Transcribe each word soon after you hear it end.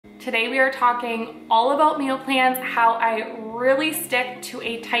Today we are talking all about meal plans, how I really stick to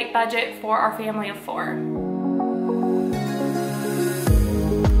a tight budget for our family of 4.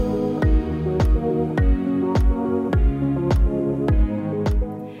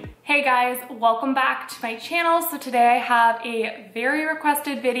 Hey guys, welcome back to my channel. So today I have a very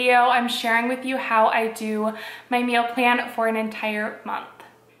requested video. I'm sharing with you how I do my meal plan for an entire month.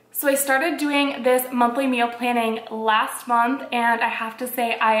 So I started doing this monthly meal planning last month and I have to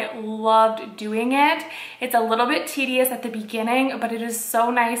say I loved doing it. It's a little bit tedious at the beginning, but it is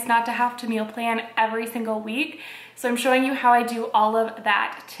so nice not to have to meal plan every single week. So I'm showing you how I do all of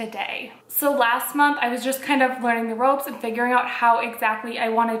that today. So last month I was just kind of learning the ropes and figuring out how exactly I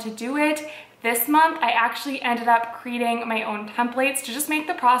wanted to do it. This month I actually ended up creating my own templates to just make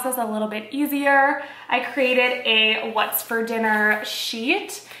the process a little bit easier. I created a what's for dinner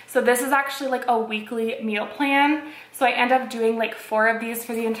sheet. So this is actually like a weekly meal plan. So I end up doing like 4 of these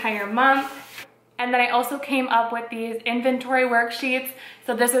for the entire month. And then I also came up with these inventory worksheets.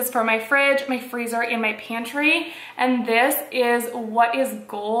 So this is for my fridge, my freezer, and my pantry. And this is what is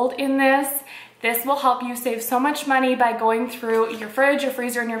gold in this. This will help you save so much money by going through your fridge, your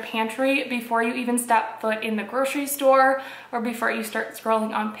freezer, and your pantry before you even step foot in the grocery store or before you start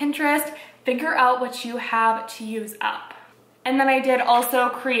scrolling on Pinterest. Figure out what you have to use up. And then I did also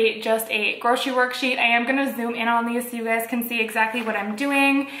create just a grocery worksheet. I am gonna zoom in on these so you guys can see exactly what I'm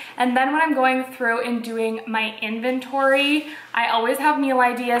doing. And then when I'm going through and doing my inventory, I always have meal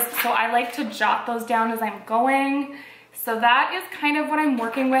ideas, so I like to jot those down as I'm going. So that is kind of what I'm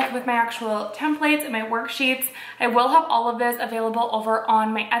working with my actual templates and my worksheets. I will have all of this available over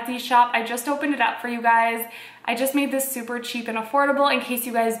on my Etsy shop. I just opened it up for you guys. I just made this super cheap and affordable in case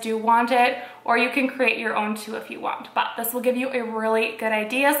you guys do want it, or you can create your own too if you want. But this will give you a really good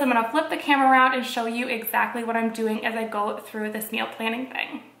idea. So I'm gonna flip the camera around and show you exactly what I'm doing as I go through this meal planning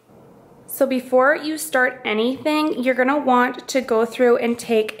thing. So before you start anything, you're gonna want to go through and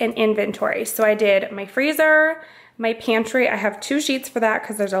take an inventory. So I did my freezer, my pantry. I have 2 sheets for that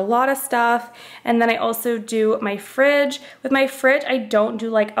because there's a lot of stuff. And then I also do my fridge. With my fridge, I don't do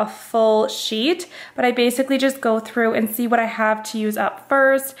like a full sheet, but I basically just go through and see what I have to use up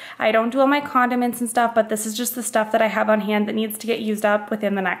first. I don't do all my condiments and stuff, but this is just the stuff that I have on hand that needs to get used up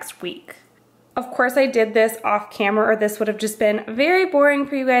within the next week. Of course, I did this off camera or this would have just been very boring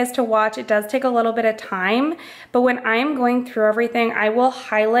for you guys to watch. It does take a little bit of time, but when I'm going through everything, I will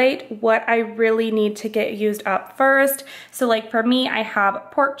highlight what I really need to get used up first. So like for me, I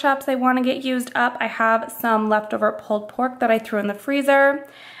have pork chops I want to get used up. I have some leftover pulled pork that I threw in the freezer.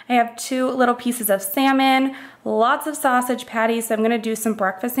 I have 2 little pieces of salmon, lots of sausage patties, so I'm gonna do some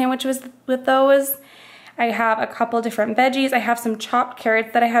breakfast sandwiches with those. I have a couple different veggies. I have some chopped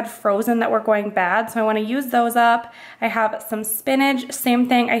carrots that I had frozen that were going bad, so I want to use those up. I have some spinach, same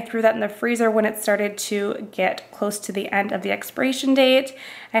thing, I threw that in the freezer when it started to get close to the end of the expiration date.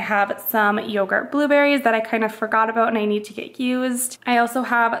 I have some yogurt blueberries that I kind of forgot about and I need to get used. I also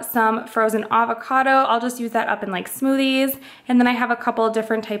have some frozen avocado. I'll just use that up in like smoothies. And then I have a couple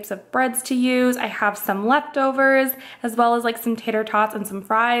different types of breads to use. I have some leftovers as well as like some tater tots and some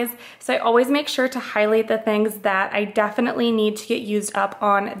fries. So I always make sure to highlight the things that I definitely need to get used up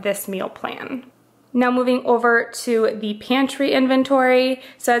on this meal plan. Now moving over to the pantry inventory.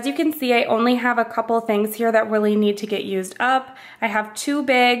 So as you can see, I only have a couple things here that really need to get used up. I have 2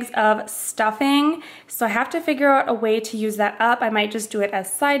 bags of stuffing, so I have to figure out a way to use that up. I might just do it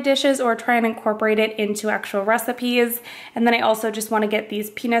as side dishes or try and incorporate it into actual recipes. And then I also just want to get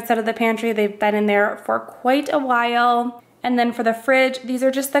these peanuts out of the pantry. They've been in there for quite a while. And then for the fridge, these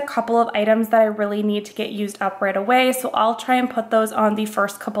are just a couple of items that I really need to get used up right away, so I'll try and put those on the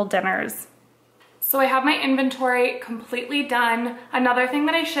first couple dinners. So I have my inventory completely done. Another thing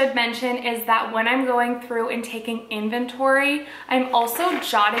that I should mention is that when I'm going through and taking inventory, I'm also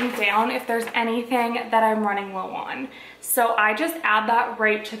jotting down if there's anything that I'm running low on. So I just add that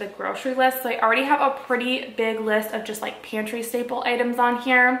right to the grocery list. So I already have a pretty big list of just like pantry staple items on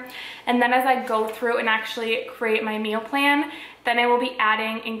here. And then as I go through and actually create my meal plan, then I will be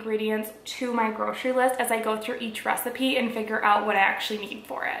adding ingredients to my grocery list as I go through each recipe and figure out what I actually need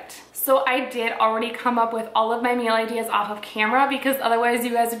for it. So I did already come up with all of my meal ideas off of camera because otherwise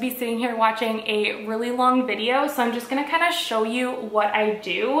you guys would be sitting here watching a really long video. So I'm just gonna kind of show you what I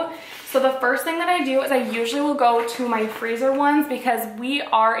do. So the first thing that I do is I usually will go to my freezer ones because we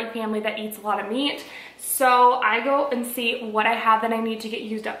are a family that eats a lot of meat. So I go and see what I have that I need to get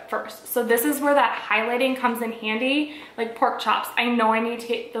used up first. So this is where that highlighting comes in handy, like pork chops. I know I need to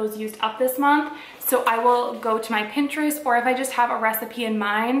get those used up this month. So I will go to my Pinterest, or if I just have a recipe in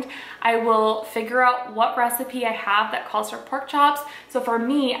mind, I will figure out what recipe I have that calls for pork chops. So for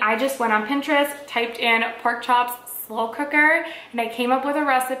me, I just went on Pinterest, typed in pork chops slow cooker, and I came up with a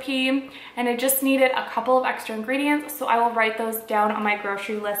recipe, and I just needed a couple of extra ingredients, so I will write those down on my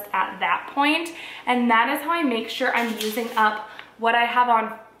grocery list at that point. And that is how I make sure I'm using up what I have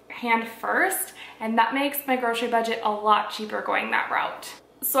on hand first, and that makes my grocery budget a lot cheaper going that route.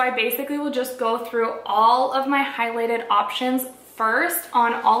 So I basically will just go through all of my highlighted options first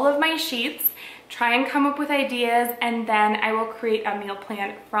on all of my sheets, try and come up with ideas, and then I will create a meal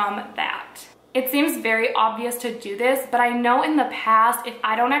plan from that. It seems very obvious to do this, but I know in the past, if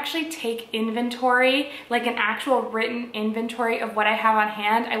I don't actually take inventory, like an actual written inventory of what I have on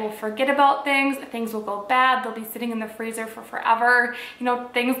hand, I will forget about things. Things will go bad. They'll be sitting in the freezer for forever. You know,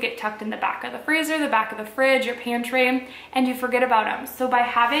 things get tucked in the back of the freezer, the back of the fridge, your pantry, and you forget about them. So by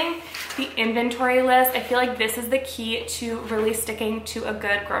having the inventory list, I feel like this is the key to really sticking to a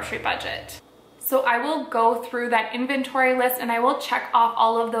good grocery budget. So I will go through that inventory list and I will check off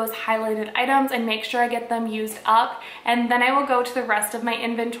all of those highlighted items and make sure I get them used up. And then I will go to the rest of my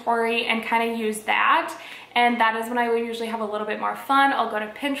inventory and kind of use that. And that is when I will usually have a little bit more fun. I'll go to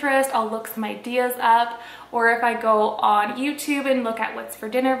Pinterest, I'll look some ideas up, or if I go on YouTube and look at what's for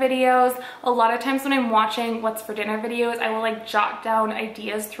dinner videos, a lot of times when I'm watching what's for dinner videos, I will like jot down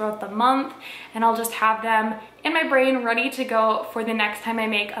ideas throughout the month, and I'll just have them in my brain ready to go for the next time I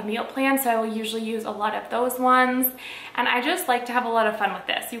make a meal plan. So I will usually use a lot of those ones. And I just like to have a lot of fun with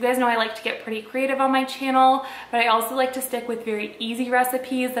this. You guys know I like to get pretty creative on my channel, but I also like to stick with very easy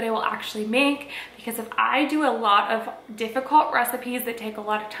recipes that I will actually make, because if I do a lot of difficult recipes that take a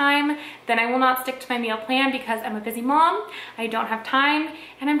lot of time, then I will not stick to my meal plan because I'm a busy mom, I don't have time,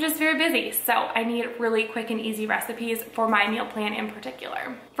 and I'm just very busy. So I need really quick and easy recipes for my meal plan in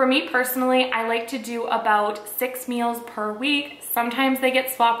particular. For me personally, I like to do about 6 meals per week. Sometimes they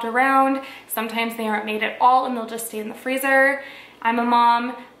get swapped around, sometimes they aren't made at all and they'll just stay in the freezer. I'm a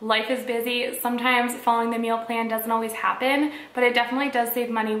mom, life is busy. Sometimes following the meal plan doesn't always happen, but it definitely does save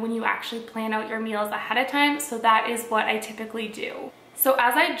money when you actually plan out your meals ahead of time. So that is what I typically do. So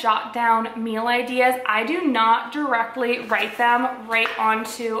as I jot down meal ideas, I do not directly write them right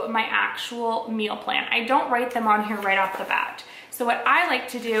onto my actual meal plan. I don't write them on here right off the bat. So what I like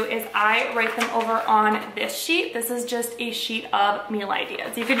to do is I write them over on this sheet. This is just a sheet of meal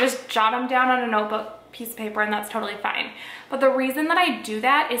ideas. You could just jot them down on a notebook, piece of paper, and that's totally fine. But the reason that I do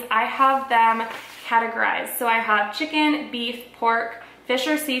that is I have them categorized. So I have chicken, beef, pork, fish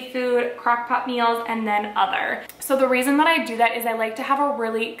or seafood, crock pot meals, and then other. So the reason that I do that is I like to have a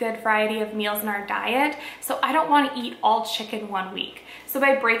really good variety of meals in our diet. So I don't want to eat all chicken one week. So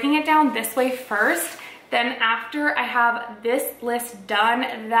by breaking it down this way first, then after I have this list done,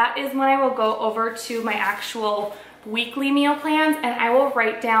 that is when I will go over to my actual weekly meal plans, and I will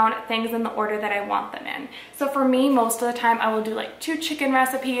write down things in the order that I want them in. So for me, most of the time I will do like 2 chicken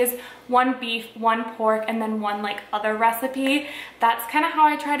recipes, 1 beef, 1 pork, and then 1 like other recipe. That's kind of how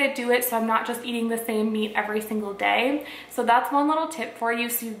I try to do it, so I'm not just eating the same meat every single day. So that's one little tip for you,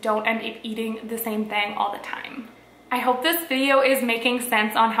 so you don't end up eating the same thing all the time. I hope this video is making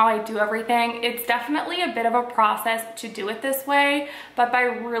sense on how I do everything. It's definitely a bit of a process to do it this way, but by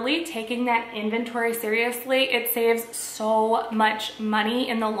really taking that inventory seriously, it saves so much money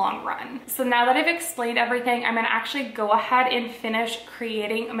in the long run. So now that I've explained everything, I'm gonna actually go ahead and finish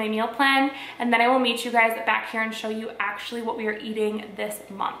creating my meal plan, and then I will meet you guys back here and show you actually what we are eating this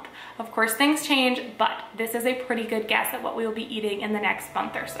month. Of course, things change, but this is a pretty good guess at what we will be eating in the next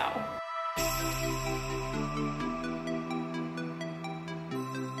month or so.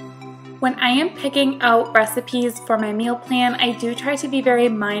 When I am picking out recipes for my meal plan, I do try to be very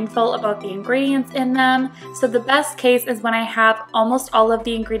mindful about the ingredients in them. So the best case is when I have almost all of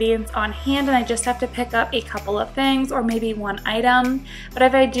the ingredients on hand and I just have to pick up a couple of things or maybe 1 item. But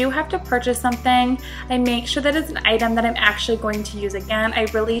if I do have to purchase something, I make sure that it's an item that I'm actually going to use again. I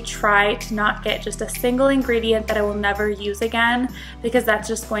really try to not get just a single ingredient that I will never use again, because that's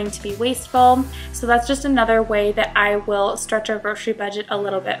just going to be wasteful. So that's just another way that I will stretch our grocery budget a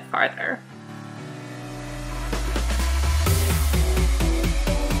little bit farther.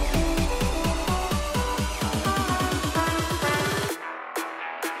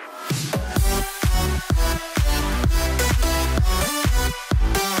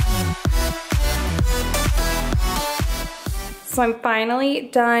 So I'm finally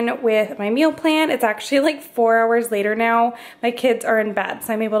done with my meal plan. It's actually like 4 hours later now. My kids are in bed,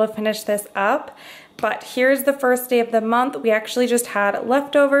 so I'm able to finish this up. But here's the first day of the month. We actually just had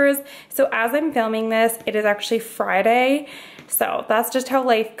leftovers. So as I'm filming this, it is actually Friday. So that's just how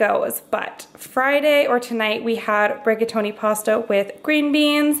life goes. But Friday or tonight we had rigatoni pasta with green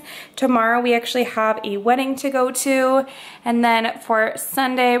beans. Tomorrow we actually have a wedding to go to. And then for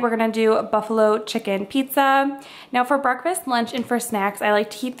Sunday we're gonna do buffalo chicken pizza. Now for breakfast, lunch, and for snacks, I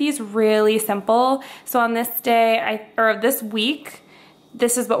like to keep these really simple. So on this day, this week,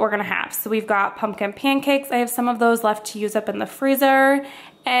 this is what we're gonna have. So we've got pumpkin pancakes. I have some of those left to use up in the freezer.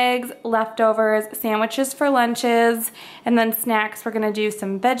 Eggs, leftovers, sandwiches for lunches, and then snacks, we're gonna do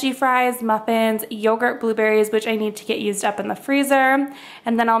some veggie fries, muffins, yogurt, blueberries, which I need to get used up in the freezer,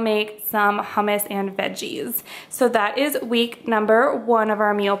 and then I'll make some hummus and veggies. So that is week number 1 of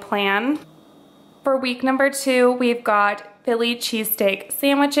our meal plan. For week number 2, we've got Philly cheesesteak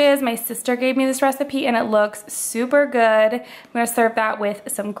sandwiches. My sister gave me this recipe and it looks super good. I'm gonna serve that with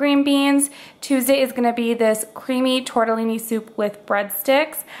some green beans. Tuesday is gonna be this creamy tortellini soup with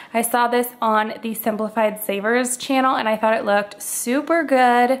breadsticks. I saw this on the Simplified Savers channel and I thought it looked super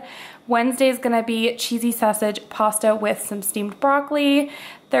good. Wednesday is gonna be cheesy sausage pasta with some steamed broccoli.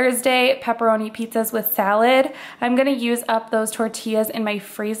 Thursday, pepperoni pizzas with salad. I'm gonna use up those tortillas in my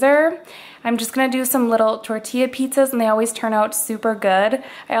freezer. I'm just gonna do some little tortilla pizzas and they always turn out super good.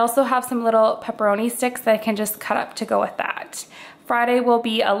 I also have some little pepperoni sticks that I can just cut up to go with that. Friday will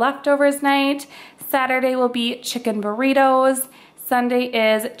be a leftovers night. Saturday will be chicken burritos. Sunday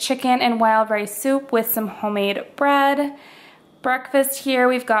is chicken and wild rice soup with some homemade bread. Breakfast here,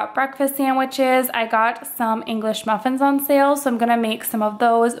 we've got breakfast sandwiches. I got some English muffins on sale, so I'm gonna make some of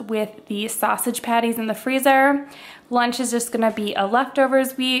those with the sausage patties in the freezer. Lunch is just gonna be a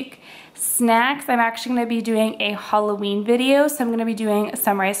leftovers week. Snacks, I'm actually gonna be doing a Halloween video, so I'm gonna be doing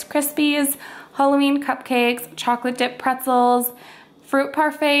some Rice Krispies, Halloween cupcakes, chocolate dip pretzels, fruit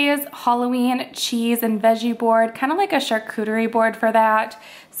parfaits, Halloween cheese and veggie board, kind of like a charcuterie board for that.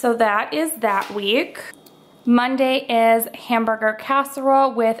 So that is that week. Monday is hamburger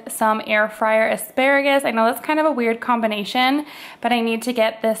casserole with some air fryer asparagus. I know that's kind of a weird combination, but I need to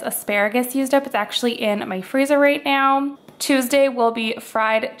get this asparagus used up. It's actually in my freezer right now. Tuesday will be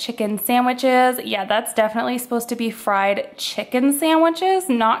fried chicken sandwiches. Yeah, that's definitely supposed to be fried chicken sandwiches,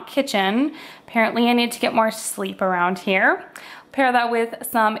 not kitchen. Apparently I need to get more sleep around here. Pair that with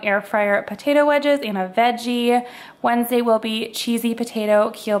some air fryer potato wedges and a veggie. Wednesday will be cheesy potato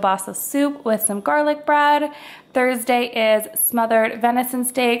kielbasa soup with some garlic bread. Thursday is smothered venison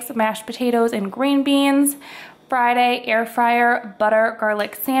steaks, mashed potatoes, and green beans. Friday, air fryer butter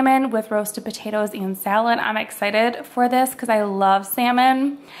garlic salmon with roasted potatoes and salad. I'm excited for this because I love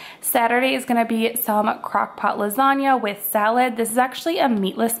salmon. Saturday is gonna be some crock pot lasagna with salad. This is actually a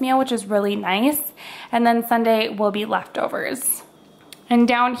meatless meal, which is really nice. And then Sunday will be leftovers. And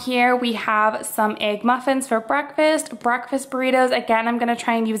down here we have some egg muffins for breakfast, breakfast burritos. Again, I'm gonna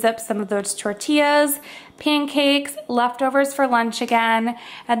try and use up some of those tortillas, pancakes, leftovers for lunch again,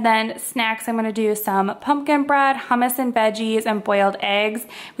 and then snacks, I'm gonna do some pumpkin bread, hummus and veggies, and boiled eggs.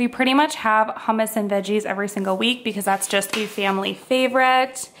 We pretty much have hummus and veggies every single week because that's just a family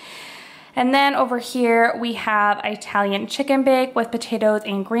favorite. And then over here we have Italian chicken bake with potatoes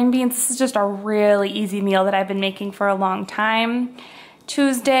and green beans. This is just a really easy meal that I've been making for a long time.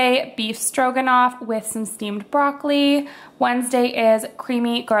 Tuesday, beef stroganoff with some steamed broccoli. Wednesday is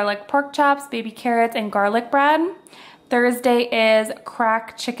creamy garlic pork chops, baby carrots, and garlic bread. Thursday is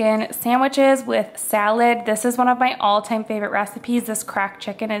crack chicken sandwiches with salad. This is one of my all-time favorite recipes. This crack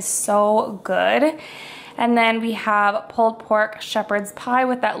chicken is so good. And then we have pulled pork shepherd's pie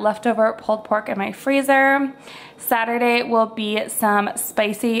with that leftover pulled pork in my freezer. Saturday will be some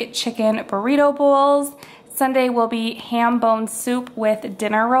spicy chicken burrito bowls. Sunday will be ham bone soup with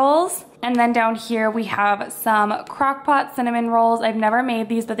dinner rolls. And then down here we have some crock pot cinnamon rolls. I've never made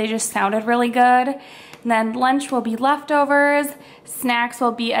these, but they just sounded really good. And then lunch will be leftovers. Snacks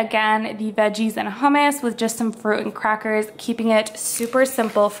will be, again, the veggies and hummus with just some fruit and crackers, keeping it super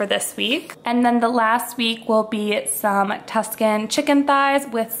simple for this week. And then the last week will be some Tuscan chicken thighs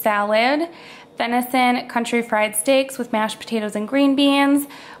with salad, venison country fried steaks with mashed potatoes and green beans.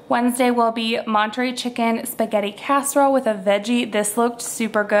 Wednesday will be Monterey chicken spaghetti casserole with a veggie. This looked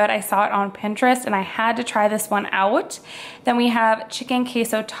super good. I saw it on Pinterest and I had to try this one out. Then we have chicken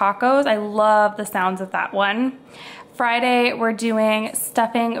queso tacos. I love the sounds of that one. Friday, we're doing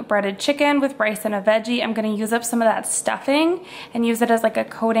stuffing breaded chicken with rice and a veggie. I'm gonna use up some of that stuffing and use it as like a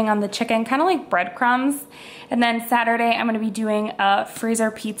coating on the chicken, kind of like breadcrumbs. And then Saturday, I'm gonna be doing a freezer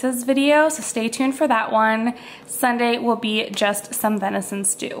pizzas video, so stay tuned for that one. Sunday will be just some venison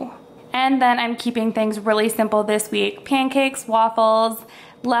stew. And then I'm keeping things really simple this week. Pancakes, waffles,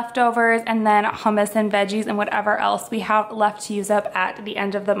 leftovers, and then hummus and veggies and whatever else we have left to use up at the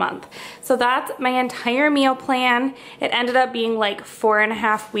end of the month. So that's my entire meal plan. It ended up being like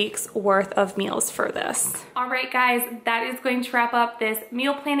 4.5 weeks worth of meals for this. All right, guys, that is going to wrap up this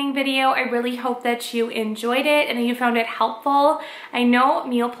meal planning video. I really hope that you enjoyed it and that you found it helpful. I know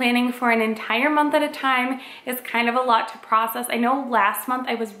meal planning for an entire month at a time is kind of a lot to process. I know last month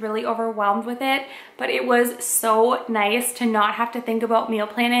I was really overwhelmed with it, but it was so nice to not have to think about meal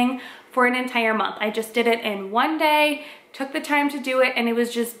planning for an entire month. I just did it in one day, took the time to do it, and it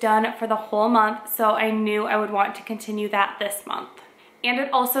was just done for the whole month, so I knew I would want to continue that this month. And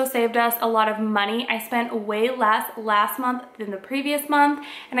it also saved us a lot of money. I spent way less last month than the previous month,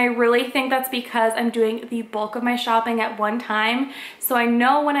 and I really think that's because I'm doing the bulk of my shopping at one time. So I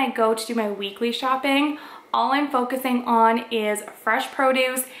know when I go to do my weekly shopping, all I'm focusing on is fresh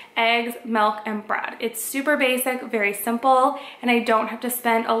produce, eggs, milk, and bread. It's super basic, very simple, and I don't have to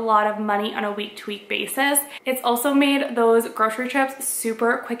spend a lot of money on a week-to-week basis. It's also made those grocery trips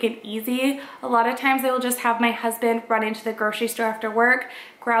super quick and easy. A lot of times I will just have my husband run into the grocery store after work,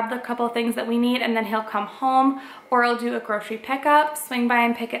 grab the couple things that we need, and then he'll come home, or I'll do a grocery pickup, swing by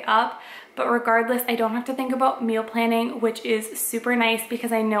and pick it up. But regardless, I don't have to think about meal planning, which is super nice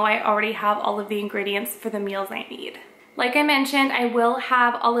because I know I already have all of the ingredients for the meals I need. Like I mentioned, I will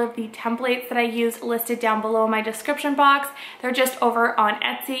have all of the templates that I use listed down below in my description box. They're just over on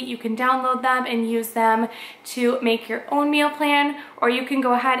Etsy. You can download them and use them to make your own meal plan, or you can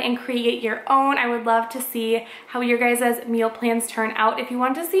go ahead and create your own. I would love to see how your guys' meal plans turn out. If you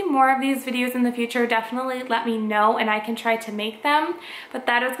want to see more of these videos in the future, definitely let me know and I can try to make them. But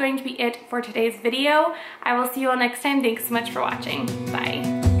that is going to be it for today's video. I will see you all next time. Thanks so much for watching.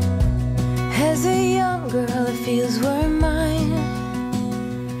 Bye. As a young girl, the fields were mine.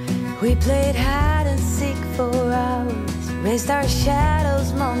 We played hide and seek for hours, raised our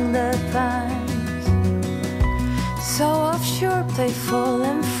shadows among the pines. So offshore, playful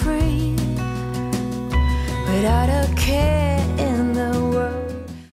and free, without a care.